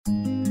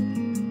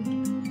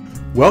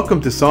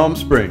Welcome to Psalm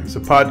Springs, a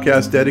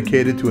podcast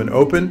dedicated to an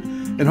open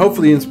and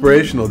hopefully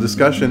inspirational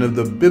discussion of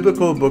the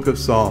biblical book of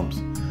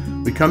Psalms.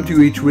 We come to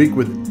you each week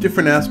with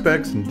different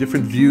aspects and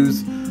different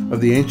views of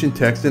the ancient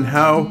text and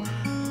how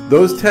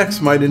those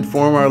texts might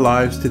inform our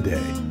lives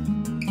today.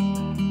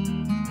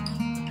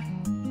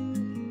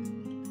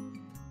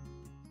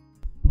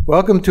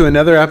 Welcome to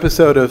another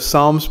episode of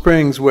Psalm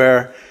Springs,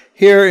 where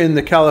here in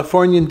the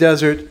Californian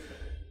desert,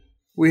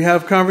 we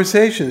have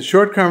conversations,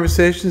 short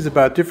conversations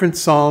about different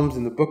psalms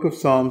in the book of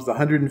Psalms, the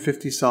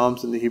 150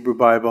 psalms in the Hebrew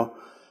Bible,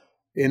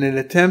 in an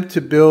attempt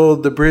to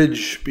build the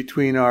bridge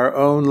between our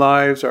own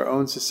lives, our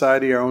own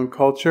society, our own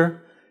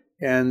culture,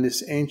 and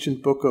this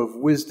ancient book of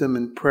wisdom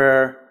and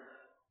prayer,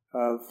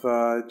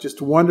 of just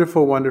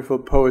wonderful, wonderful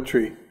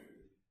poetry.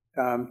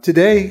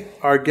 Today,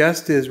 our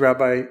guest is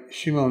Rabbi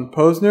Shimon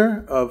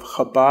Posner of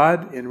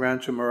Chabad in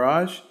Rancho,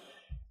 Mirage.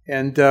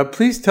 And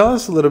please tell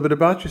us a little bit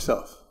about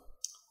yourself.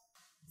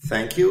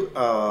 Thank you.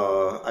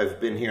 I've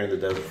been here in the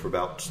desert for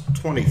about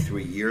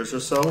 23 years or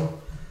so,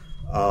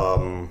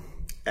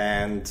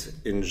 and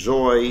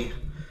enjoy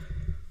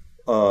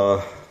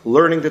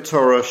learning the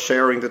Torah,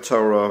 sharing the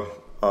Torah.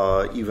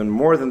 Even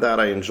more than that,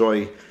 I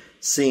enjoy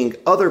seeing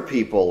other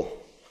people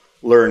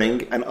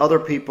learning and other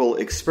people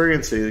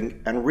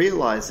experiencing and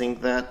realizing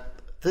that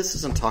this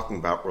isn't talking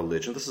about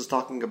religion. This is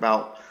talking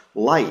about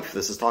life.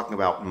 This is talking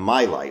about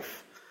my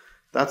life.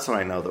 That's when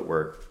I know that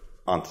we're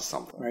onto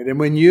something. Right. And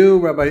when you,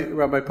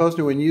 Rabbi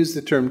Posner, when you use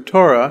the term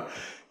Torah,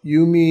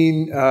 you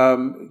mean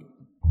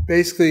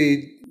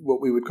basically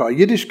what we would call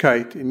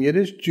Yiddishkeit in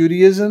Yiddish,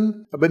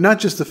 Judaism, but not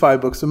just the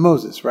 5 books of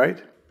Moses,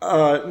 right?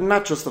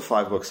 Not just the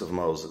 5 books of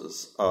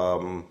Moses.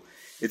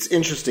 It's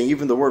interesting,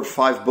 even the word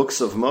 5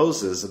 books of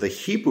Moses, the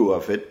Hebrew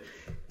of it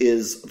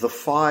is the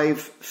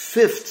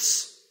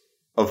 5/5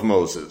 of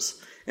Moses.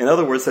 In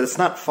other words, that it's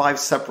not 5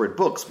 separate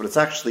books, but it's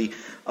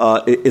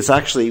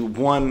actually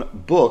one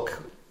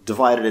book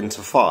divided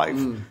into 5.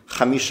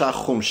 Chamisha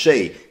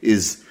Chumshei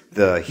is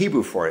the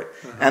Hebrew for it.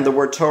 And the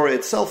word Torah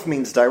itself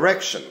means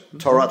direction.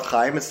 Torat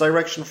Chaim, it's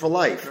direction for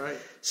life. Right.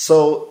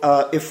 So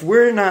if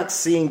we're not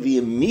seeing the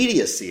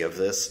immediacy of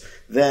this,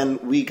 then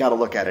we got to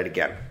look at it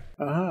again.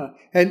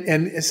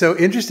 And so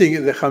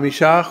interesting, the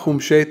Chamisha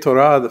Chumshei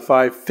Torah, the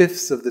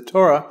 5/5 of the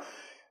Torah,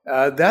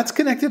 that's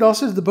connected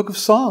also to the book of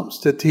Psalms,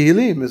 to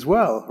Tehillim as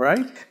well,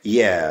 right?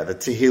 Yeah, the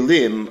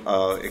Tehillim,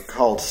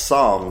 called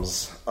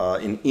Psalms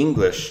in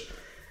English,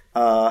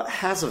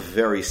 has a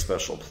very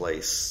special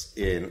place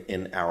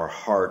in our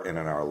heart and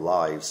in our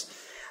lives.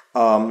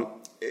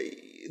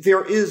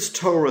 There is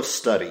Torah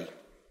study,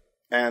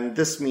 and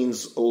this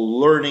means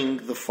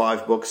learning the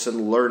 5 books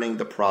and learning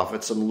the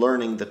prophets and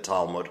learning the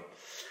Talmud,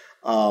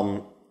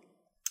 and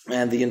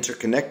the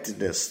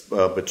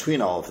interconnectedness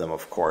between all of them,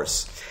 of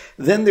course.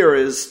 Then there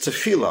is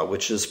tefillah,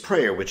 which is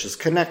prayer, which is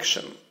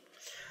connection.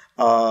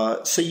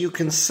 So you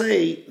can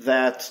say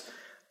that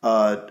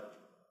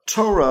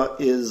Torah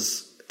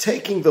is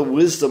taking the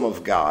wisdom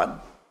of God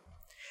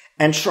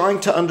and trying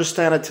to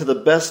understand it to the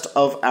best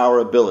of our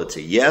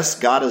ability. Yes,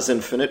 God is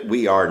infinite,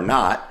 we are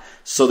not,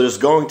 so there's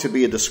going to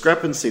be a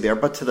discrepancy there,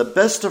 but to the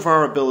best of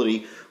our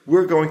ability,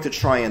 we're going to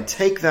try and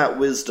take that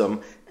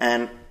wisdom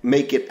and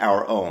make it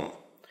our own.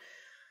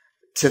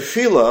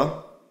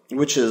 Tefillah,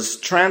 which is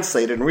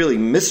translated and really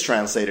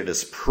mistranslated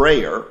as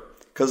prayer,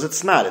 because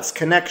it's not, it's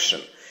connection.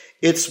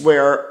 It's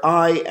where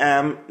I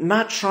am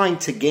not trying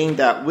to gain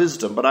that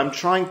wisdom, but I'm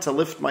trying to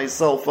lift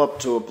myself up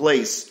to a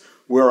place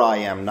where I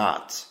am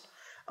not.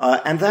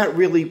 And that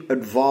really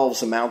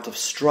involves amount of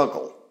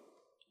struggle,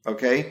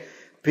 okay?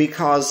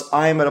 Because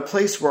I am at a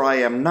place where I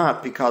am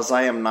not because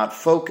I am not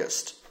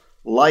focused.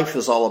 Life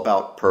is all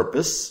about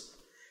purpose.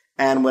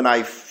 And when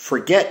I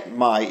forget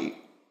my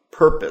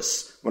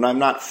purpose, when I'm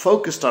not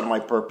focused on my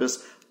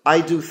purpose,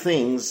 I do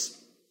things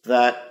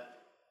that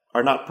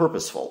are not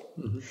purposeful.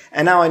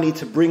 And now I need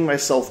to bring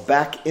myself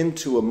back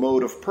into a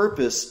mode of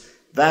purpose.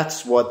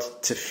 That's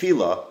what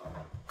tefillah,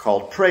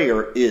 called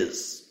prayer,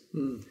 is.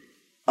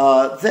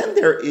 Then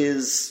there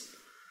is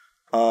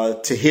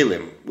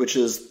Tehillim, which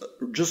is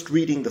just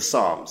reading the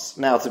Psalms.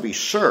 Now, to be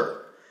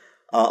sure,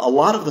 a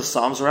lot of the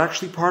Psalms are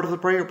actually part of the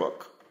prayer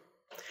book.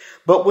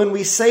 But when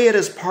we say it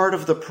as part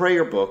of the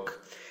prayer book,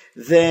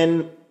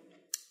 then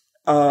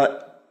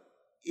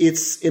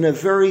it's in a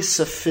very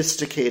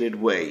sophisticated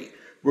way.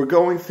 We're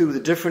going through the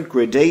different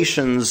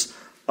gradations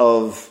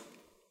of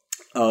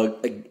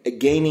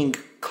gaining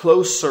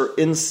closer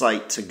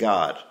insight to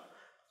God,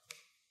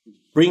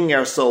 bringing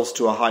ourselves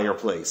to a higher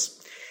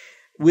place.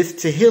 With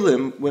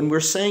Tehillim, when we're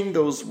saying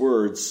those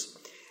words,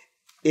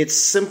 it's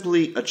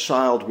simply a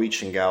child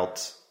reaching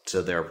out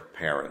to their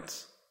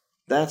parent.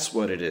 That's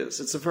what it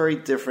is. It's a very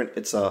different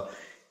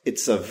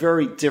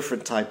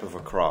type of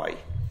a cry.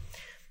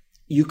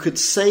 You could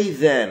say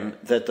then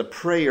that the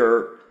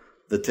prayer,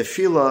 the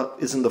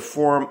tefillah, is in the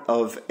form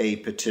of a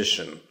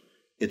petition.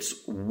 It's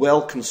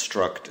well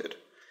constructed.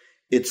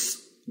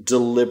 It's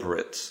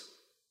deliberate.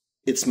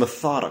 It's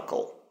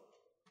methodical.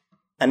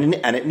 And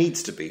it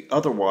needs to be.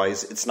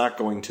 Otherwise, it's not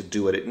going to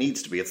do what it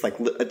needs to be. It's like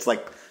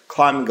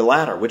climbing a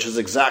ladder, which is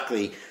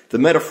exactly the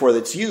metaphor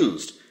that's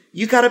used.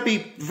 You got to be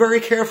very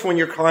careful when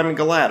you're climbing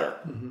a ladder.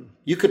 Mm-hmm.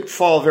 You could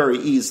fall very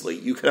easily.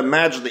 You could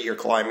imagine that you're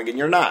climbing and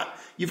you're not.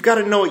 You've got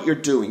to know what you're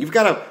doing. You've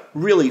got to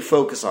really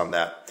focus on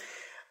that.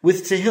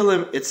 With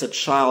Tehillim, it's a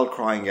child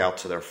crying out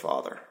to their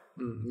father.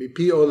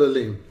 Mipi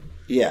olalim.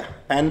 Yeah,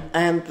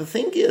 and the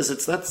thing is,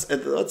 that's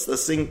the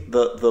thing.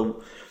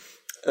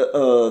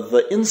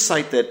 The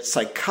insight that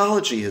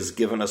psychology has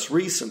given us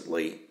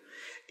recently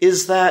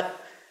is that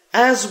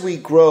as we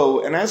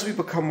grow and as we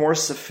become more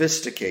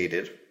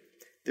sophisticated,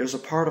 there's a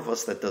part of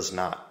us that does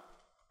not.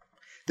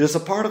 There's a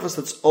part of us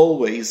that's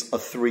always a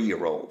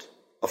 3-year-old,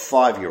 a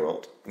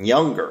 5-year-old,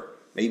 younger,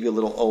 maybe a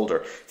little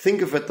older.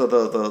 Think of it, the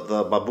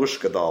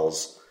babushka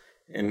dolls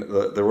in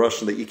the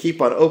Russian that you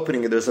keep on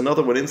opening, and there's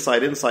another one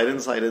inside.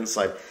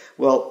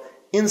 Well,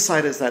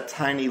 inside is that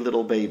tiny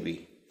little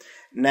baby.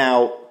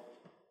 Now,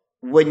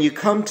 when you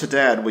come to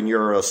Dad, when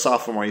you're a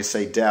sophomore, you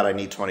say, Dad, I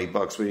need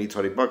 $20. We need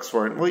 $20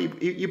 for it. Well,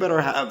 you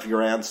better have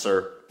your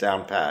answer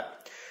down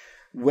pat.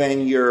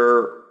 When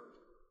you're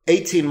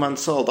 18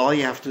 months old, all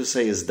you have to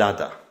say is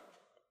Dada.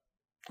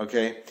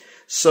 Okay?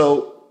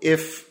 So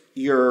if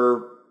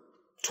you're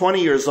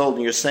 20 years old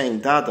and you're saying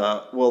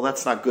Dada, well,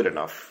 that's not good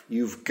enough.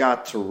 You've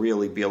got to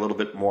really be a little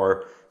bit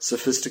more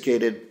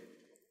sophisticated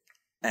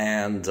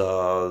and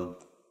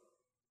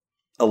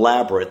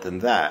elaborate than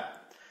that.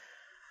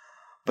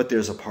 But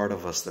there's a part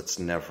of us that's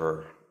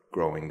never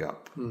growing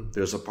up.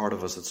 There's a part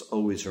of us that's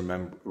always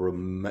remaining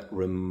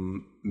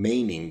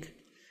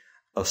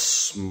a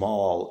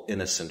small,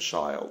 innocent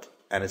child.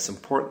 And it's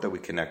important that we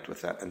connect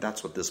with that. And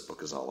that's what this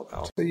book is all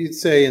about. So you'd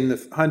say in the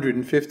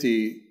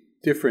 150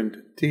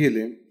 different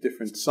Tehillim,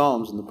 different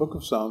Psalms in the Book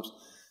of Psalms,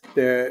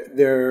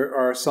 there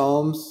are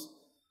Psalms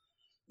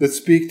that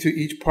speak to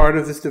each part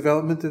of this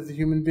development of the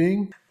human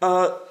being?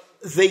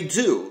 They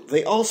do.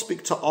 They all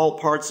speak to all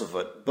parts of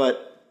it.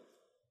 But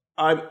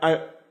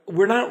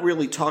we're not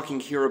really talking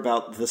here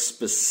about the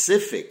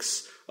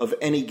specifics of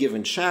any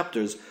given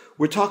chapters.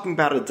 We're talking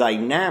about a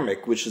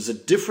dynamic which is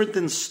different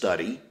than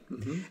study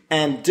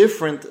and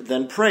different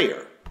than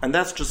prayer. And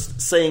that's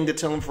just saying the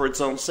Tehillim for its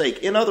own sake.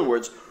 In other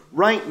words,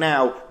 right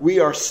now we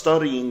are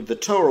studying the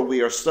Torah.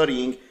 We are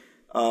studying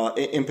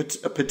in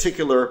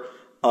particular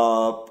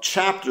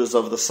chapters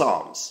of the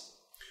Psalms.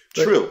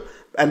 True.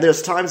 And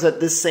there's times that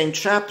this same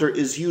chapter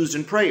is used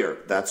in prayer.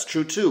 That's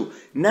true too.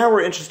 Now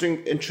we're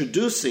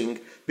introducing,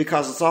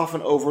 because it's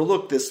often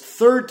overlooked, this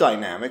third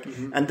dynamic,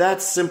 and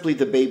that's simply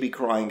the baby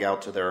crying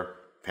out to their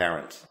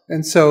parent.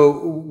 And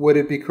so would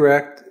it be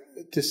correct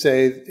to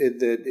say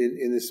that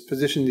in this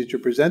position that you're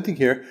presenting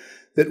here,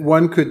 that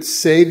one could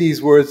say these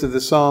words of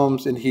the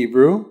Psalms in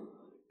Hebrew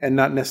and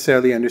not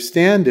necessarily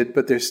understand it,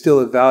 but there's still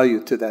a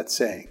value to that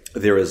saying?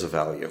 There is a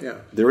value. Yeah.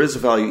 There is a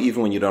value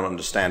even when you don't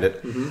understand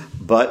it,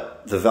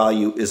 but the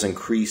value is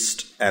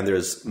increased, and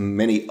there's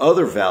many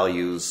other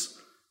values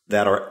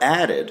that are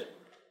added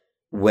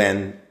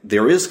when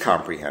there is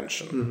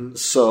comprehension.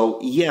 So,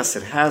 yes,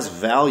 it has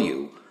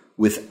value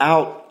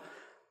without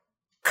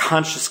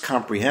conscious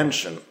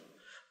comprehension,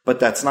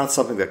 but that's not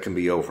something that can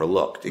be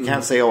overlooked. You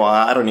can't say, oh,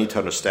 I don't need to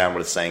understand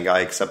what it's saying.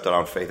 I accept it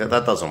on faith.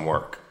 That doesn't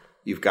work.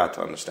 You've got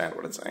to understand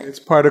what it's saying. It's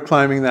part of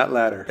climbing that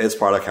ladder. It's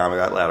part of climbing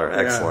that ladder.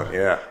 Excellent,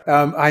 yeah.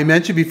 I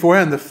mentioned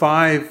beforehand the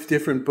 5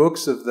 different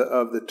books of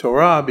the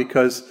Torah,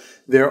 because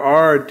there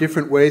are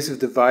different ways of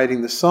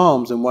dividing the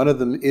Psalms, and one of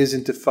them is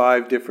into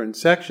 5 different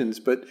sections.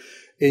 But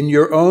in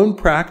your own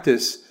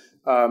practice,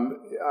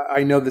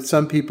 I know that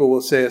some people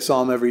will say a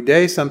psalm every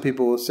day. Some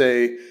people will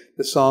say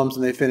the Psalms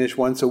and they finish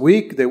once a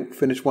week. They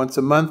finish once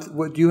a month.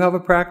 Do you have a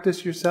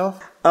practice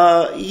yourself?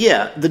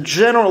 Yeah. The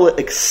general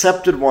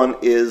accepted one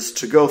is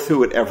to go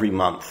through it every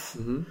month.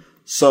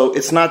 So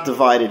it's not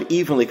divided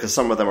evenly, because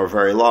some of them are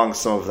very long,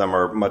 some of them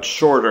are much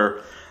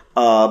shorter.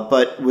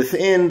 But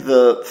within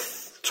the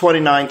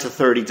 29 to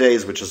 30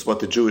 days, which is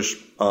what the Jewish,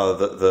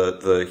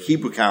 the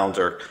Hebrew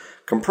calendar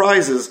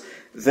comprises,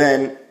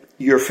 then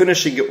you're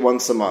finishing it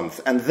once a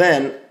month. And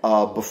then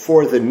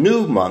before the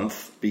new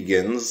month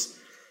begins,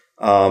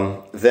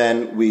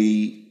 then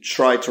we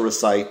try to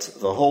recite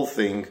the whole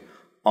thing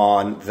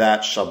on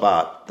that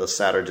Shabbat, the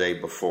Saturday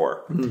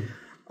before.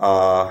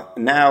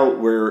 Now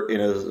we're in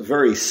a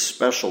very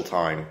special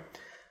time,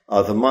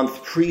 the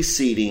month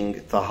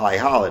preceding the high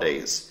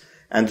holidays.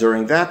 And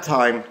during that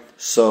time,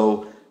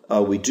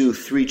 we do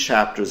 3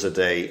 chapters a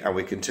day, and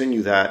we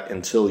continue that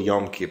until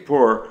Yom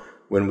Kippur,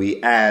 when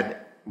we add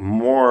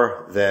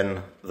more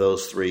than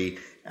those 3,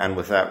 and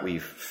with that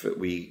we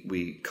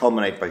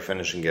culminate by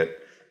finishing it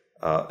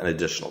an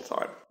additional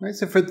time. Right.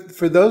 So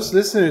for those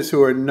listeners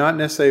who are not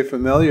necessarily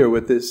familiar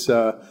with this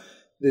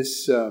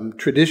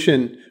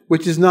tradition,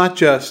 which is not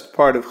just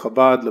part of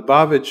Chabad,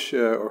 Lubavitch,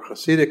 or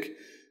Hasidic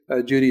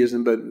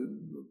Judaism,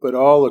 but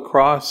all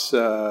across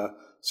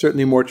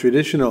certainly more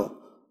traditional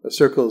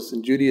circles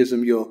in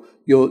Judaism,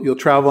 you'll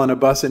travel on a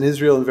bus in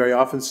Israel and very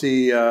often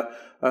see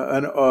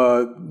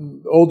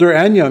older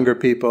and younger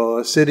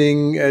people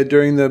sitting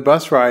during the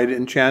bus ride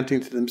and chanting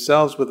to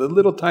themselves with a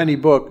little tiny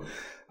book.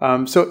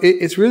 So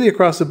it's really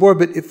across the board.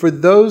 But for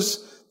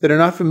those that are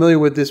not familiar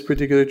with this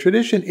particular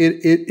tradition, it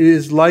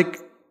is like,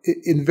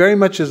 in very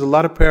much there's a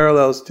lot of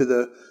parallels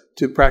to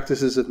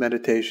practices of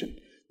meditation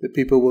that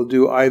people will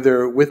do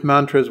either with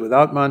mantras,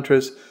 without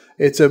mantras.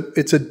 It's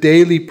a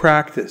daily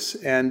practice,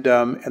 and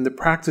the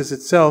practice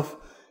itself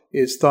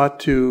is thought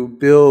to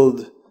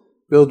build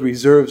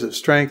reserves of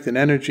strength and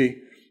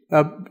energy.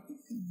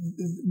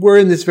 We're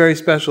in this very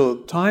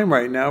special time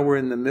right now. We're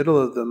in the middle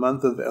of the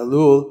month of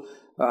Elul,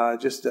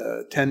 just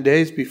 10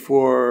 days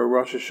before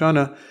Rosh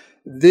Hashanah.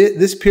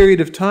 This period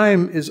of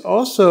time is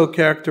also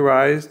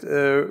characterized,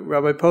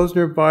 Rabbi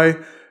Posner, by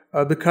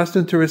the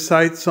custom to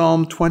recite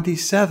Psalm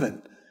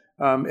 27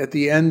 at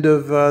the end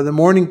of the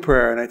morning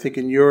prayer, and I think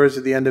in yours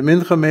at the end of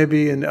Mincha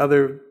maybe, and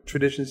other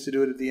traditions to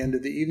do it at the end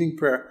of the evening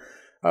prayer.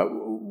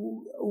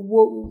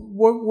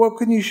 What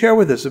can you share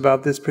with us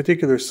about this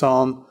particular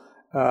psalm,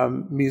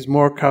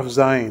 Mizmor Kaf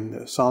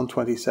Zayin, Psalm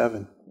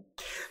 27?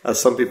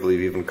 Some people have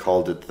even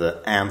called it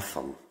the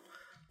anthem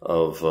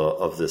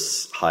of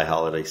this high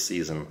holiday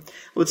season.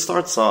 Well, it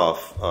starts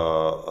off,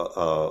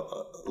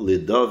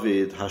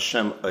 Lidavid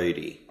Hashem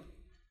Eiri,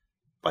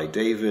 by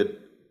David,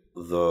 the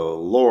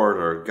Lord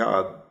or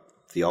God,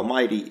 the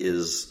Almighty,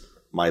 is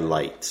my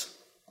light.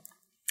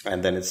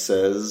 And then it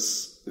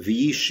says,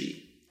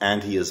 V'ishi,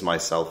 and he is my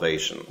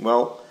salvation.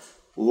 Well,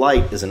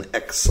 light is an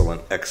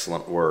excellent,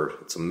 excellent word.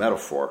 It's a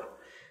metaphor.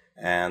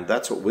 And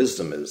that's what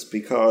wisdom is,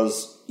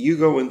 because you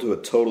go into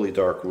a totally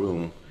dark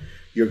room,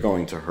 you're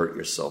going to hurt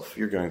yourself.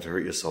 You're going to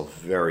hurt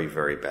yourself very,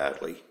 very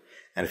badly.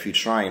 And if you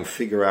try and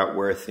figure out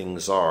where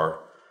things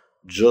are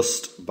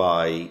just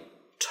by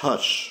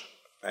touch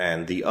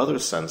and the other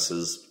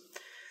senses,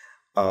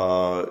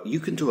 you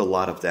can do a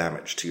lot of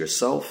damage to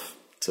yourself,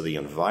 to the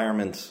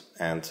environment,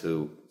 and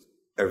to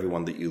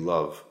everyone that you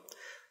love.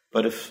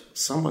 But if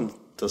someone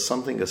does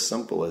something as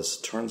simple as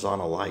turns on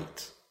a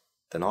light,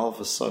 then all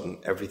of a sudden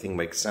everything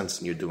makes sense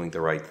and you're doing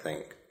the right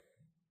thing.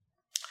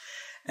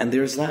 And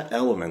there's that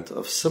element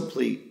of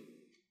simply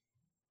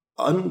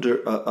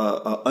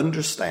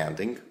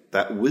understanding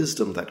that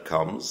wisdom that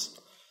comes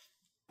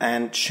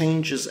and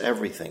changes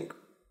everything.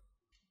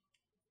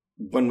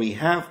 When we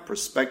have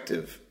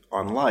perspective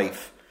on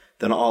life,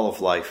 then all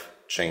of life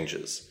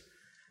changes.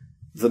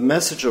 The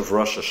message of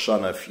Rosh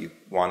Hashanah, if you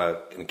want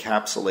to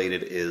encapsulate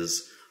it,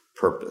 is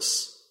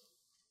purpose.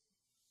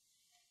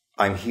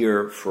 I'm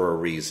here for a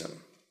reason.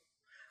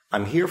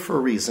 I'm here for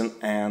a reason,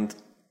 and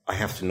I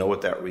have to know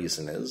what that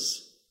reason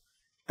is,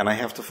 and I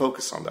have to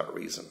focus on that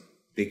reason,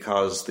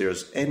 because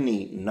there's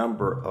any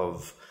number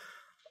of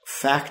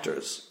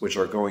factors which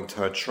are going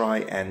to try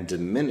and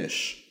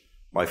diminish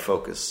my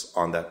focus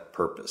on that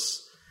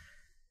purpose.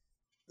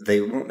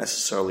 They won't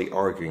necessarily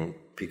argue,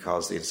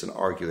 because it's an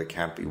argue that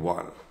can't be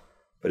won,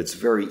 but it's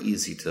very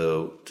easy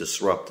to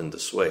disrupt and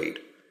dissuade.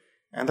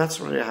 And that's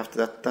what I have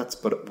to,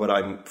 but what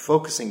I'm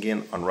focusing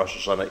in on Rosh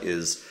Hashanah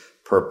is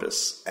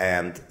purpose,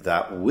 and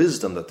that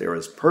wisdom that there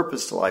is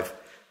purpose to life,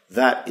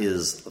 that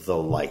is the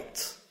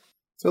light.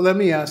 So let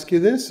me ask you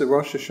this, the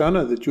Rosh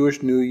Hashanah, the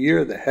Jewish New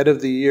Year, the head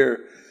of the year,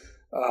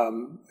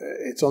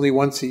 it's only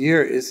once a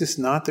year. Is this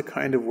not the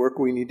kind of work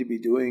we need to be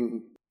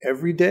doing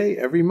every day,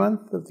 every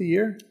month of the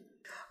year?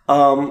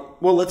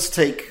 Well, let's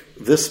take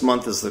this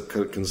month as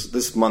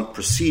this month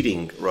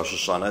preceding Rosh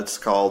Hashanah. It's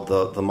called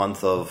the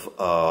month of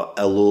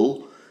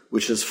Elul,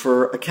 which is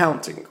for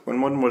accounting,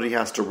 when one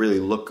has to really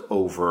look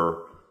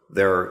over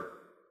their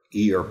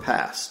year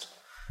past.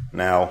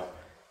 Now,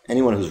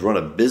 anyone who's run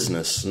a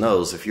business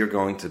knows if you're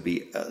going to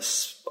be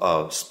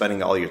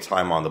spending all your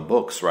time on the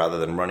books rather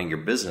than running your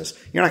business,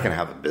 you're not going to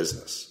have a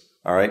business.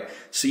 All right?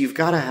 So you've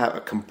got to have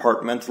a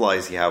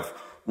compartmentalize. You have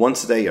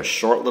once a day a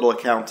short little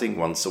accounting,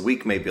 once a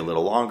week maybe a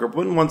little longer,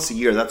 but once a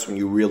year, that's when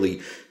you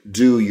really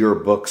do your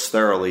books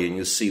thoroughly and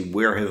you see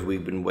where have we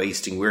been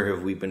wasting, where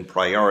have we been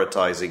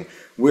prioritizing,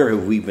 where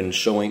have we been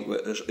showing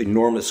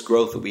enormous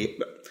growth. We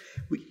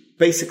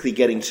basically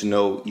getting to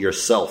know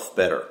yourself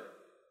better.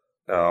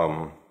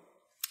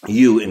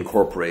 You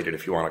incorporated,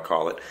 if you want to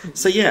call it.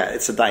 So yeah,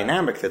 it's a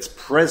dynamic that's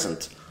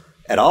present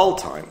at all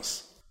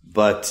times,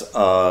 but this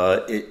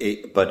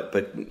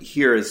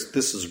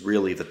is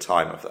really the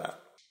time of that,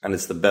 and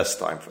it's the best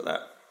time for that.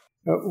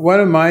 One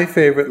of my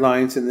favorite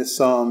lines in this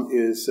psalm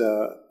is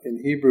in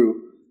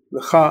Hebrew,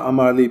 L'cha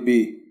amar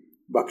libi,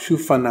 bakshu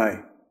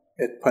fanai,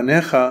 et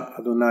panecha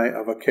Adonai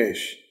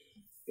avakesh.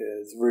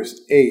 It's verse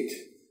 8.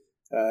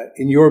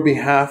 In your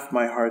behalf,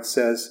 my heart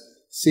says,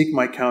 seek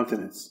my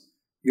countenance.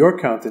 Your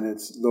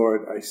countenance,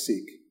 Lord, I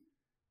seek.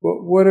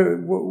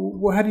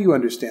 How do you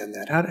understand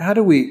that? How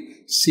do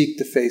we seek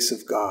the face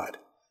of God?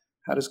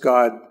 How does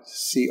God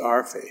see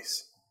our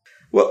face?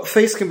 Well,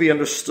 face can be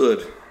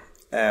understood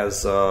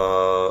as in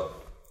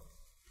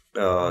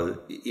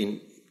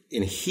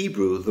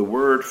Hebrew, the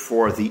word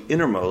for the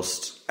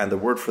innermost and the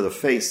word for the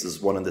face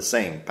is one and the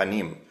same.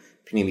 Panim,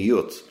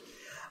 panimiyut.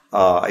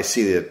 I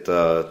see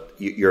that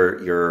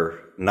you're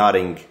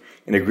nodding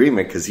in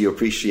agreement because you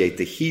appreciate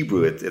the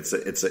Hebrew. It's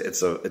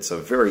a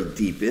very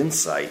deep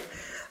insight.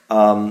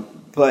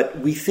 But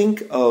we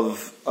think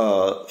of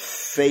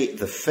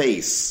the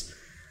face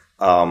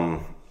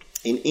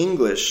In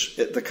English,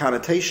 the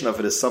connotation of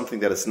it is something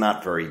that is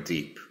not very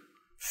deep,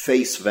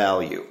 face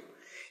value.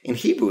 In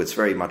Hebrew, it's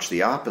very much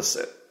the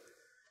opposite.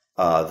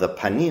 The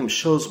panim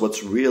shows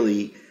what's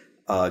really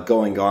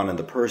going on in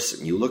the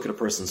person. You look at a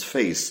person's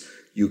face,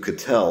 you could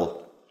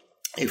tell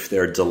if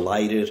they're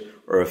delighted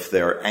or if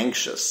they're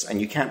anxious, and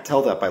you can't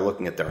tell that by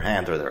looking at their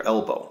hand or their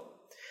elbow.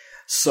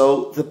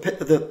 So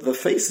the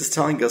face is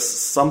telling us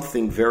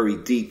something very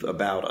deep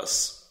about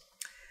us.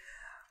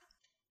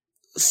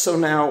 So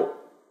now,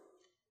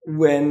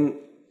 when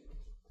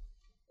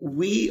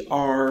we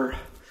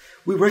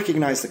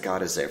recognize that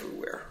God is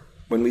everywhere.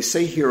 When we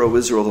say, "Hear, O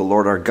Israel, the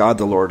Lord our God,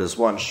 the Lord is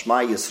one."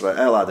 Shema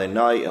Yisrael,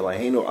 Adonai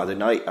Eloheinu,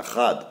 Adonai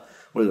Echad.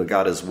 Well,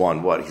 God is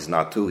one. What? He's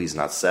not two. He's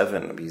not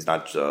seven. He's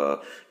not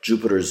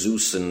Jupiter,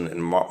 Zeus,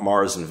 and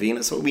Mars and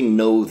Venus. Well, we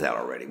know that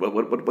already.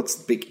 What's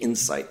the big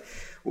insight?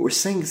 What we're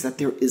saying is that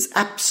there is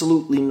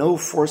absolutely no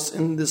force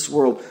in this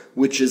world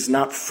which is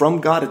not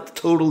from God. It's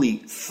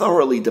totally,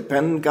 thoroughly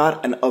dependent on God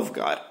and of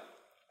God,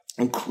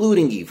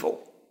 including evil.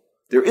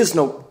 There is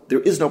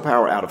no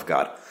power out of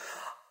God.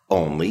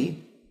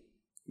 Only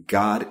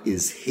God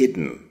is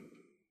hidden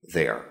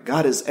there.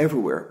 God is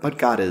everywhere, but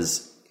God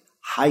is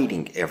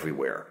hiding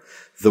everywhere.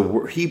 The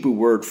Hebrew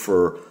word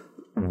for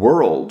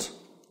world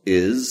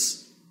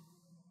is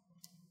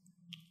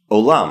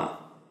olam,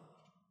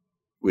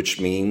 which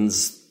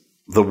means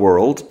the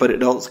world, but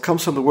it also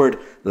comes from the word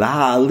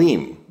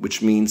la'alim,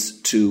 which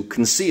means to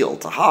conceal,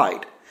 to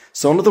hide.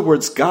 So in other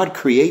words, God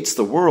creates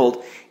the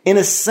world. In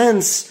a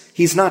sense,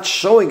 he's not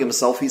showing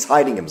himself, he's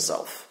hiding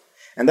himself.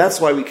 And that's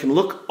why we can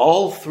look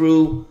all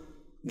through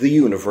the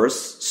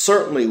universe,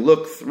 certainly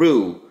look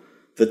through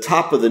the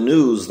top of the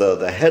news,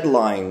 the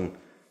headline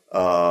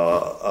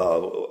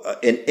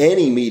in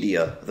any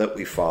media that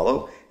we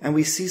follow, and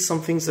we see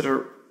some things that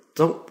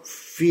don't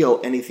feel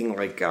anything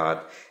like God.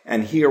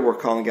 And here we're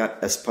calling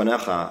God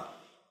Espanecha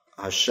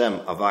Hashem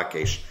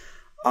Avakesh.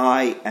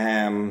 I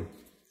am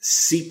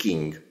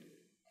seeking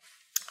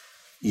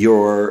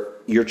your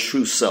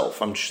true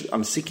self.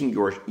 I'm seeking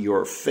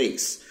your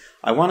face.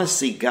 I want to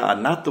see God,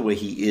 not the way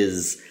he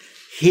is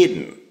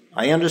hidden.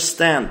 I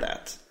understand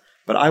that,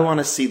 but I want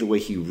to see the way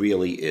he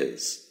really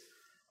is.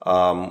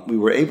 We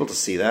were able to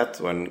see that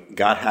when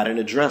God had an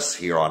address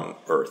here on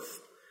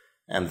earth,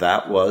 and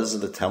that was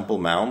the Temple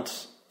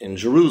Mount in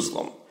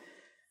Jerusalem.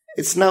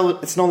 It's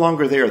no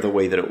longer there the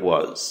way that it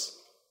was.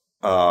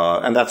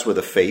 And that's where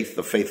the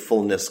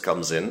faithfulness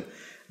comes in.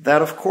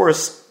 That, of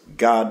course,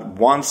 God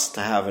wants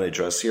to have an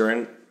address here,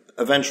 and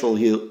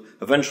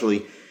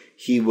eventually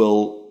he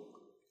will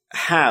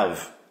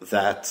have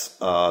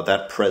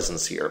that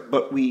presence here.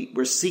 But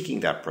we're seeking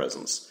that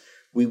presence.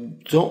 We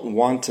don't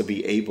want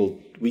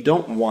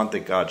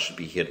that God should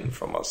be hidden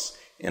from us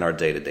in our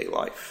day-to-day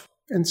life.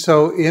 And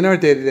so in our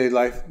day-to-day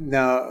life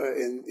now,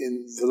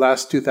 in the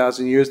last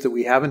 2,000 years that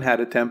we haven't had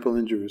a temple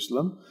in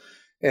Jerusalem,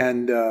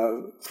 and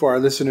for our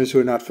listeners who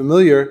are not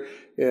familiar,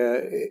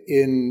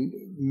 in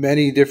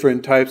many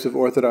different types of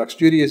Orthodox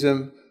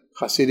Judaism,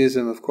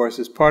 Hasidism, of course,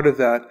 is part of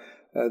that.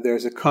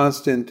 There's a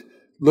constant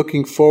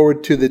looking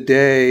forward to the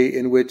day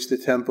in which the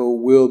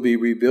temple will be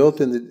rebuilt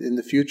in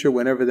the future,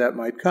 whenever that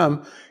might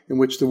come, in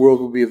which the world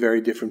will be a very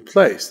different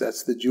place.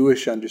 That's the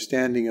Jewish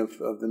understanding of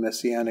the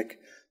Messianic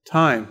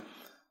time.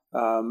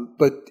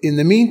 But in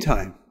the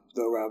meantime,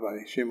 though,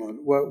 Rabbi Shimon,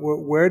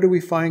 where do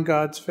we find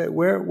God's face?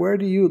 Where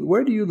do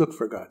you look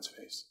for God's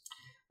face?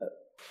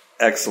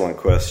 Excellent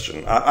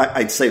question.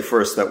 I'd say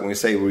first that when we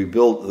say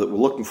rebuild, that we're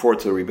looking forward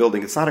to the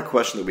rebuilding, it's not a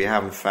question that we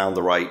haven't found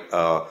the right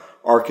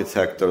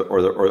architect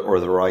or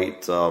the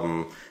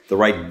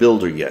right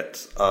builder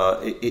yet.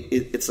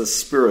 It's a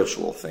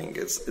spiritual thing.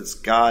 It's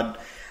God.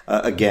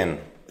 Again,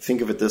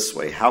 think of it this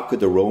way: how could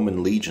the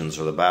Roman legions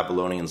or the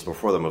Babylonians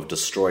before them have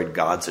destroyed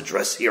God's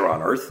address here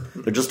on earth?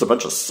 They're just a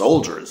bunch of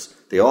soldiers.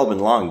 They all been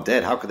long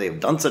dead. How could they have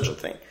done such a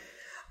thing?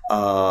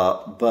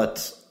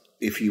 But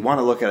if you want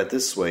to look at it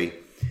this way,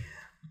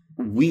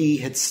 we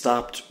had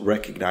stopped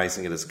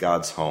recognizing it as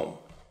God's home.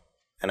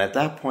 And at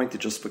that point,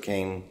 it just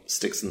became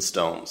sticks and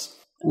stones.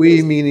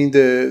 We, meaning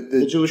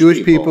the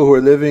Jewish people who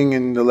are living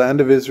in the land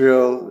of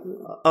Israel.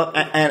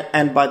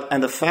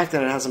 And the fact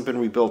that it hasn't been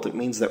rebuilt, it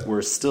means that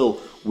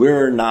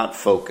we're not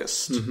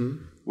focused.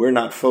 Mm-hmm. We're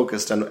not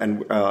focused,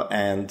 and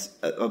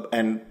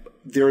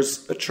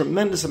there's a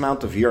tremendous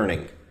amount of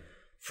yearning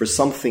for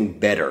something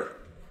better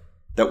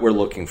that we're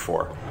looking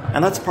for.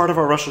 And that's part of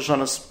our Rosh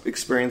Hashanah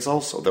experience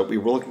also, that we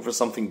were looking for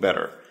something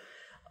better.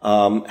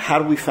 How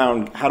do we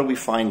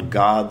find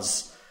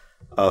God's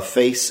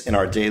face in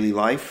our daily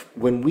life?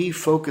 When we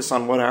focus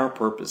on what our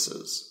purpose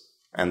is,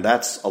 and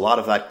a lot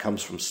of that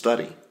comes from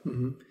study.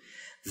 Mm-hmm.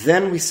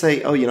 Then we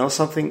say,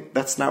 something,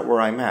 that's not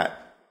where I'm at.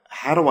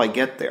 How do I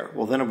get there?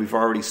 Well, then we've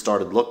already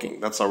started looking.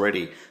 That's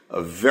already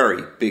a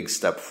very big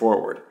step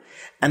forward.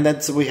 And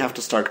then so we have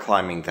to start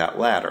climbing that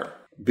ladder,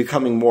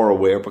 becoming more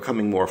aware,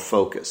 becoming more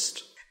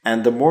focused.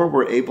 And the more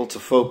we're able to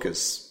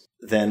focus,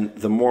 then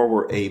the more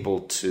we're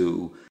able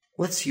to,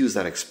 let's use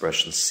that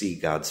expression, see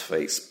God's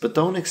face. But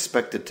don't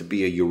expect it to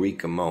be a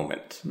eureka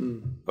moment,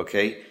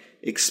 okay?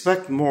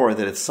 expect more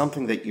that it's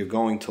something that you're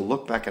going to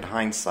look back at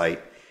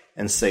hindsight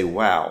and say,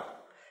 wow,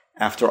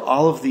 after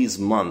all of these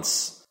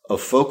months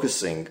of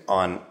focusing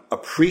on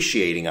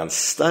appreciating, on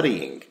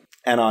studying,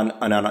 and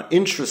on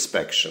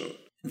introspection,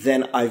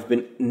 then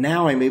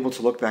I'm able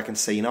to look back and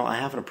say, I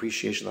have an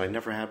appreciation that I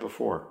never had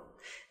before.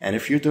 And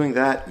if you're doing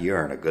that,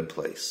 you're in a good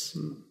place.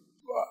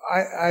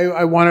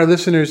 I want our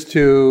listeners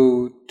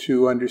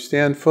to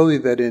understand fully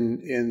that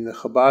in the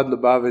Chabad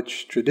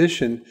Lubavitch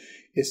tradition,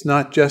 it's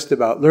not just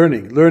about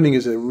learning. Learning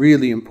is a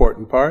really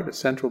important part, a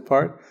central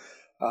part.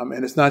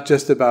 And it's not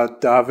just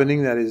about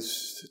davening, that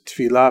is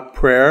tefillah,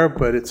 prayer,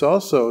 but it's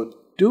also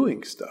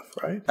doing stuff,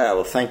 right?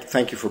 Well,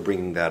 thank you for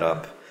bringing that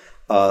up.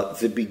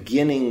 The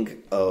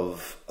beginning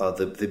of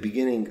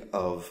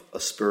a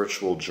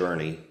spiritual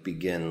journey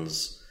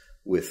begins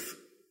with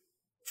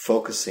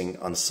focusing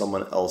on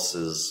someone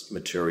else's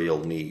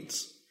material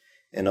needs.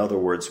 In other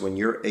words, when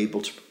you're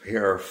able to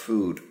prepare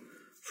food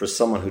for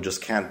someone who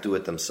just can't do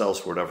it themselves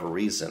for whatever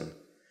reason,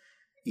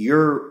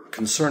 you're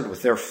concerned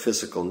with their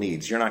physical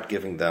needs. You're not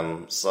giving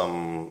them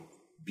some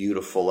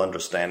beautiful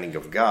understanding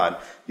of God.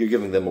 You're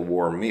giving them a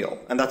warm meal.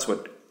 And that's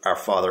what our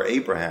father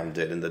Abraham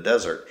did in the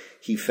desert.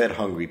 He fed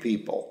hungry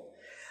people.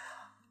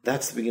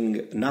 That's the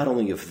beginning not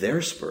only of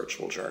their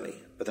spiritual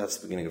journey, but that's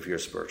the beginning of your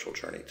spiritual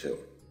journey too.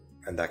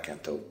 And that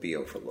can't be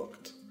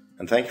overlooked.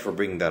 And thank you for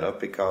bringing that up,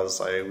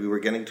 because we were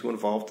getting too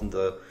involved in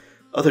the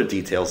other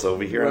details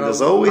over here, and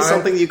there's always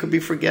something you could be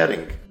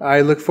forgetting.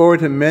 I look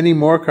forward to many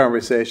more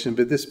conversations,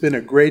 but this has been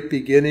a great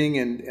beginning,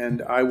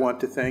 and I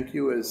want to thank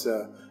you as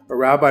a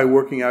rabbi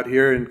working out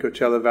here in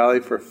Coachella Valley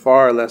for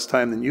far less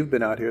time than you've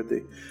been out here,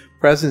 the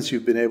presence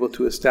you've been able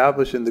to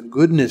establish and the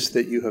goodness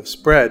that you have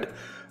spread,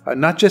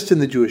 not just in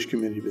the Jewish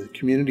community, but the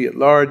community at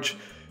large.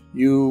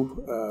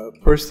 You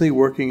personally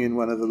working in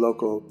one of the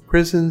local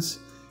prisons,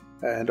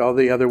 and all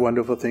the other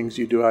wonderful things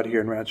you do out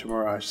here in Rancho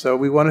Mirage. So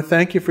we want to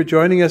thank you for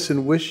joining us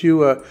and wish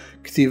you a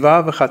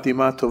k'tiva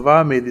v'chatima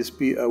tova. May this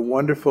be a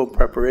wonderful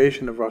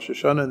preparation of Rosh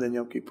Hashanah and then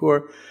Yom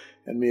Kippur,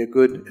 and may a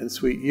good and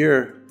sweet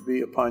year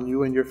be upon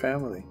you and your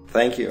family.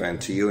 Thank you, and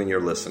to you and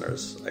your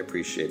listeners. I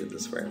appreciated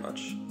this very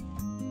much.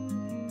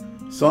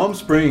 Psalm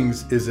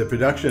Springs is a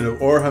production of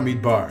Or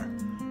Hamidbar,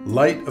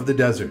 Light of the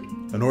Desert,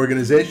 an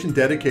organization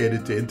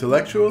dedicated to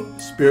intellectual,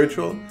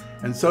 spiritual,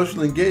 and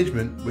social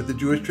engagement with the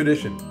Jewish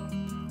tradition.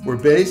 We're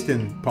based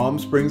in Palm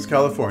Springs,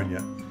 California.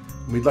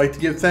 And we'd like to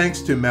give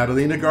thanks to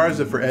Madalena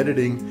Garza for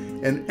editing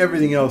and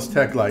everything else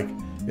tech-like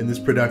in this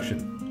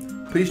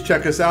production. Please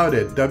check us out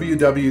at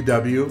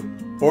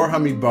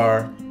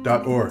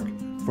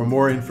www.orhamidbar.org for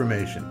more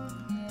information.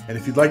 And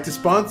if you'd like to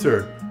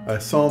sponsor a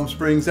Psalm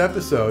Springs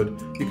episode,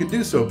 you can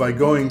do so by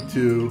going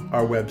to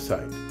our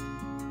website.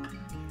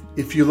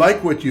 If you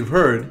like what you've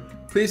heard,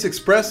 please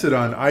express it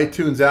on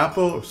iTunes,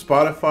 Apple, or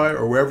Spotify,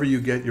 or wherever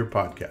you get your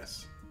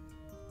podcasts.